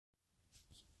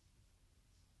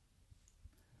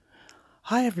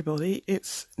Hi everybody,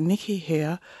 it's Nikki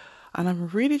here, and I'm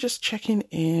really just checking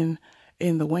in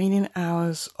the waning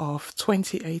hours of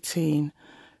 2018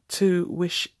 to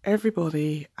wish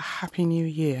everybody a happy new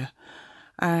year.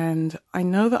 And I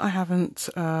know that I haven't,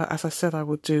 as I said I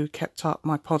would do, kept up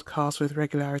my podcast with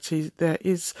regularity. There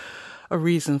is a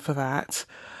reason for that.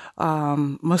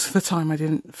 Most of the time I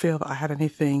didn't feel that I had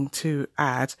anything to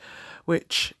add,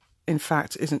 which in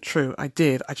fact isn't true. I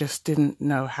did. I just didn't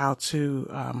know how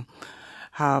to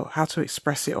how to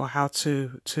express it or how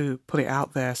to put it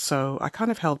out there. So I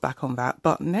kind of held back on that.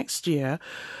 But next year,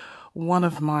 one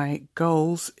of my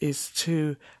goals is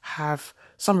to have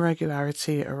some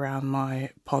regularity around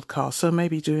my podcast. So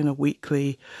maybe doing a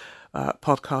weekly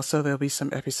podcast, so there'll be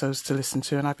some episodes to listen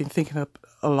to. And I've been thinking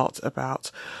a lot about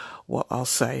what I'll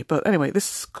say. But anyway,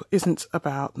 this isn't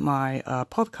about my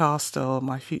podcast or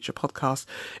my future podcast.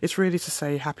 It's really to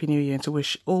say Happy New Year and to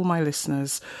wish all my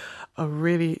listeners a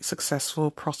really successful,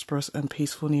 prosperous and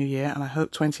peaceful new year. And I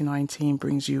hope 2019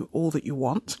 brings you all that you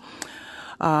want.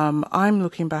 I'm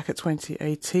looking back at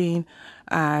 2018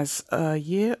 as a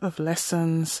year of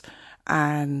lessons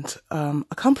and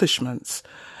accomplishments.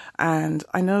 And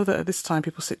I know that at this time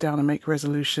people sit down and make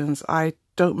resolutions. I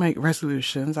don't make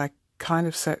resolutions. I kind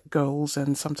of set goals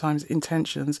and sometimes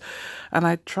intentions. And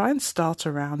I try and start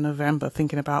around November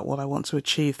thinking about what I want to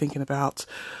achieve, thinking about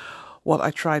what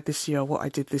I tried this year, what I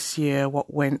did this year,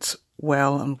 what went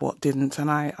well and what didn't.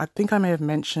 And I think I may have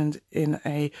mentioned in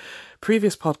a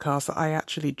previous podcast that I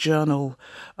actually journal.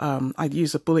 I'd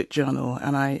use a bullet journal,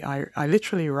 and I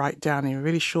literally write down in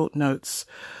really short notes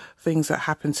things that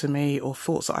happened to me or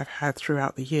thoughts that I've had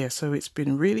throughout the year. So it's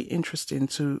been really interesting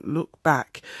to look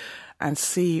back and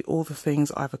see all the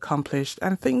things I've accomplished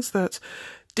and things that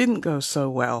didn't go so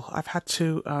well. I've had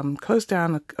to close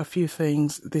down a few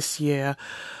things this year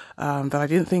that I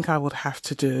didn't think I would have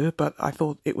to do, but I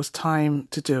thought it was time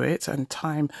to do it and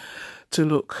time to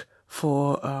look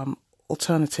for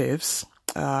alternatives.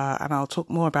 And I'll talk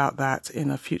more about that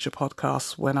in a future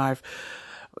podcast when I've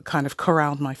kind of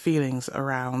corralled my feelings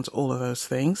around all of those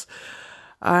things.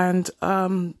 And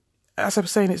as I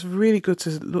was saying, it's really good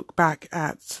to look back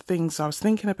at things I was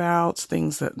thinking about,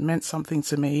 things that meant something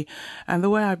to me. And the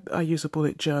way I use a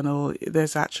bullet journal,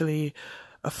 there's actually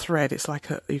a thread. It's like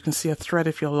you can see a thread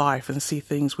of your life and see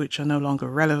things which are no longer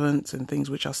relevant and things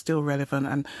which are still relevant.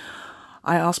 And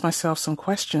I ask myself some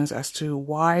questions as to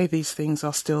why these things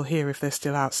are still here, if they're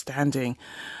still outstanding,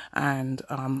 and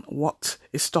what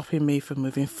is stopping me from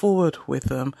moving forward with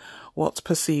them. What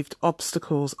perceived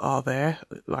obstacles are there,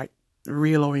 like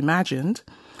real or imagined,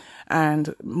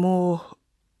 and more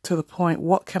to the point,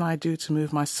 what can I do to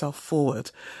move myself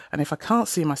forward? And if I can't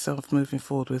see myself moving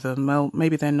forward with them, well,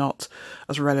 maybe they're not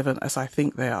as relevant as I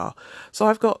think they are. So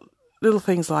I've got little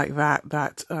things like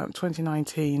that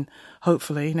 2019,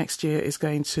 hopefully next year, is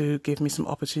going to give me some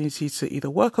opportunity to either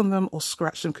work on them or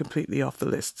scratch them completely off the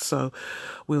list. So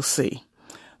we'll see.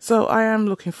 So I am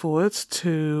looking forward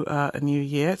to a new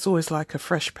year. It's always like a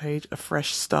fresh page, a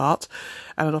fresh start,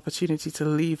 and an opportunity to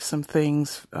leave some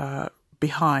things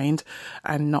behind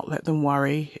and not let them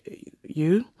worry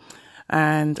you.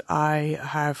 And I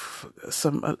have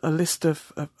a list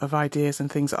of ideas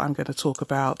and things that I'm going to talk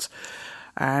about,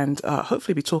 and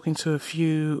hopefully be talking to a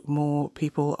few more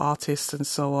people, artists and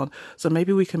so on. So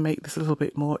maybe we can make this a little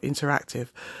bit more interactive.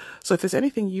 So if there's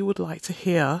anything you would like to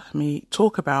hear me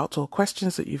talk about or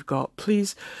questions that you've got,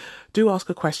 please do ask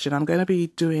a question. I'm going to be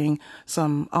doing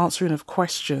some answering of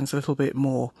questions a little bit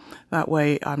more. That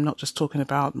way I'm not just talking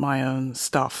about my own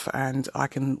stuff, and I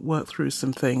can work through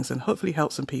some things and hopefully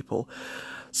help some people.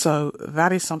 So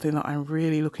that is something that I'm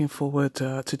really looking forward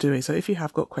to doing. So if you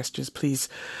have got questions, please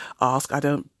ask. I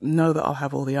don't know that I'll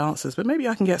have all the answers, but maybe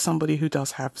I can get somebody who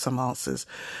does have some answers,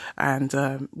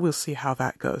 and we'll see how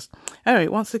that goes. Anyway,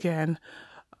 once again,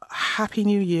 Happy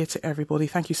New Year to everybody.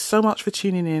 Thank you so much for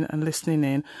tuning in and listening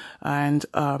in. And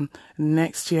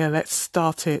next year, let's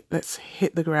start it. Let's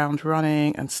hit the ground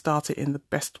running and start it in the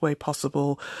best way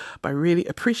possible by really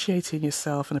appreciating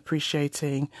yourself and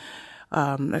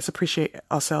let's appreciate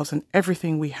ourselves and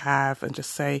everything we have, and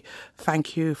just say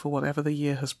thank you for whatever the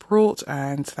year has brought,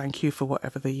 and thank you for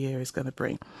whatever the year is going to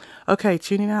bring. Okay,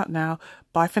 tuning out now.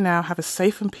 Bye for now. Have a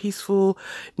safe and peaceful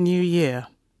new year.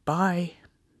 Bye.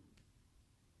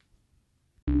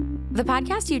 The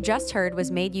podcast you just heard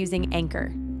was made using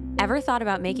Anchor. Ever thought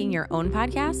about making your own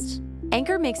podcast?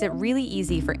 Anchor makes it really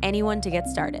easy for anyone to get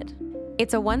started.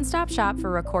 It's a one-stop shop for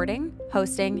recording,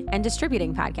 hosting, and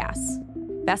distributing podcasts.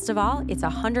 Best of all, it's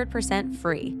 100%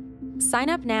 free. Sign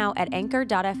up now at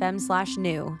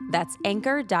anchor.fm/new. That's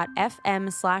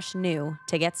anchor.fm/new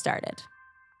to get started.